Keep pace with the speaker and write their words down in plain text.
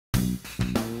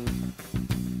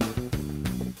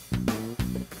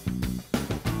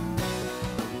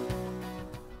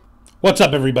What's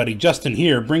up, everybody? Justin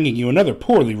here, bringing you another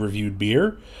poorly reviewed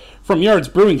beer from Yards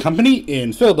Brewing Company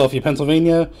in Philadelphia,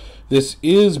 Pennsylvania. This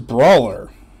is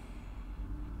Brawler.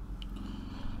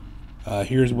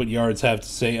 Here's what Yards have to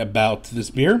say about this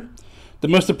beer. The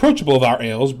most approachable of our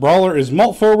ales, Brawler is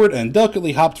malt forward and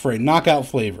delicately hopped for a knockout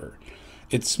flavor.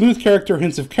 Its smooth character,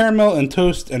 hints of caramel and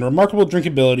toast, and remarkable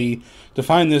drinkability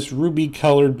define this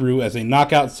ruby-colored brew as a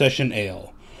knockout session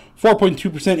ale. 4.2%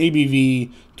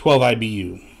 ABV, 12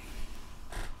 IBU.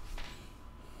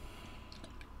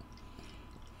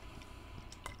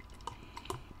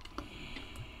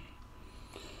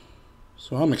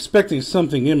 So I'm expecting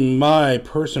something in my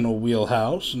personal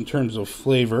wheelhouse in terms of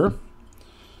flavor.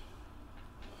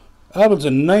 That was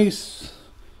a nice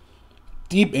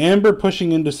deep amber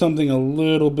pushing into something a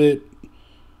little bit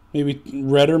maybe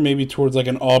redder, maybe towards like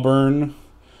an auburn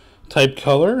type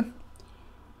color.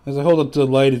 As I hold up to the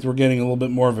light, we're getting a little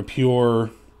bit more of a pure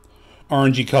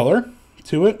orangey color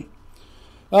to it.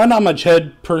 Not much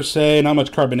head per se, not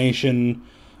much carbonation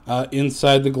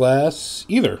inside the glass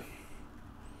either.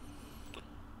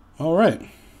 All right,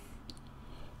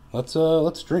 let's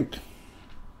drink.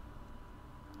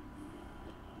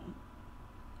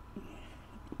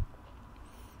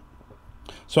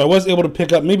 So I was able to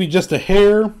pick up maybe just a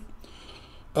hair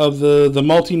of the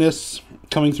maltiness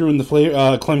coming through in the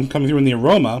flavor, coming through in the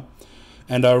aroma,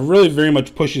 and really very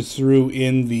much pushes through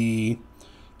in the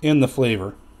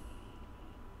flavor.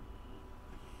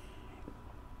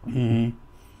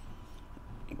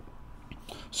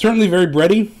 Certainly very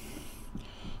bready.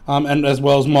 And as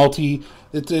well as malty.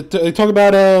 They talk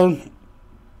about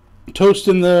toast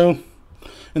in the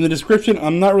description.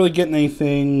 I'm not really getting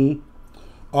anything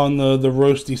on the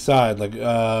roasty side, like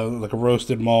a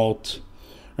roasted malt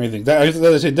or anything. As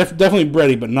I say, definitely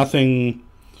bready, but nothing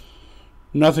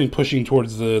pushing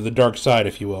towards the dark side,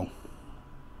 if you will.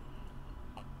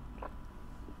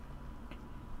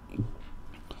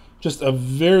 Just a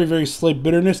very, very slight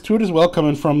bitterness to it as well,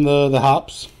 coming from the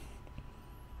hops.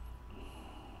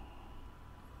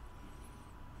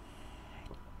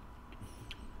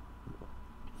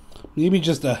 Maybe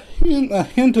just a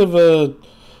hint of a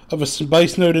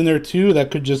spice note in there too.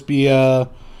 That could just be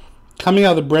coming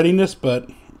out of the breadiness, but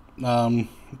there's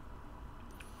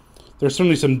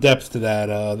certainly some depth to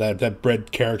that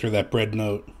bread character, that bread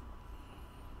note.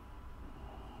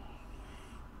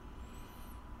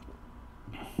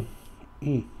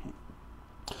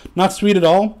 Not sweet at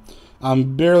all.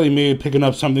 I'm barely maybe picking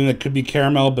up something that could be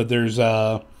caramel, but there's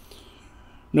no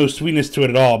sweetness to it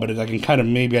at all. But I can kind of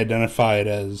maybe identify it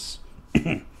as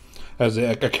as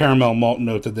a caramel malt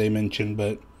note that they mentioned,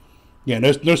 but yeah,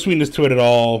 no sweetness to it at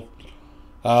all.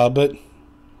 But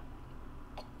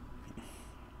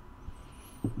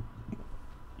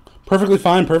perfectly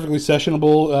fine, perfectly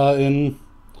sessionable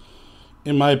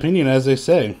in my opinion, as they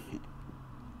say.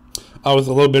 With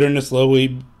a low bitterness,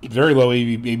 very low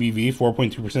ABV,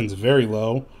 4.2% is very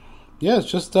low. Yeah,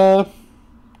 it's just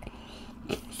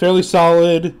fairly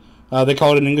solid. They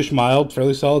call it an English mild,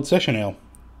 fairly solid session ale.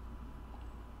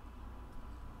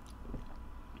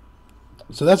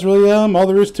 So that's really all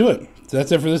there is to it. So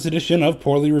that's it for this edition of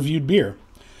Poorly Reviewed Beer.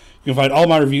 You can find all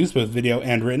my reviews, both video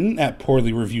and written, at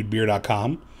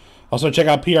poorlyreviewedbeer.com. Also, check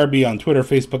out PRB on Twitter,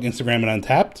 Facebook, Instagram, and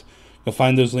Untappd. You'll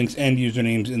find those links and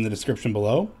usernames in the description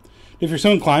below. If you're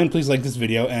so inclined, please like this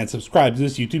video and subscribe to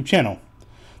this YouTube channel.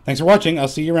 Thanks for watching. I'll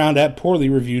see you around at Poorly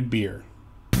Reviewed Beer.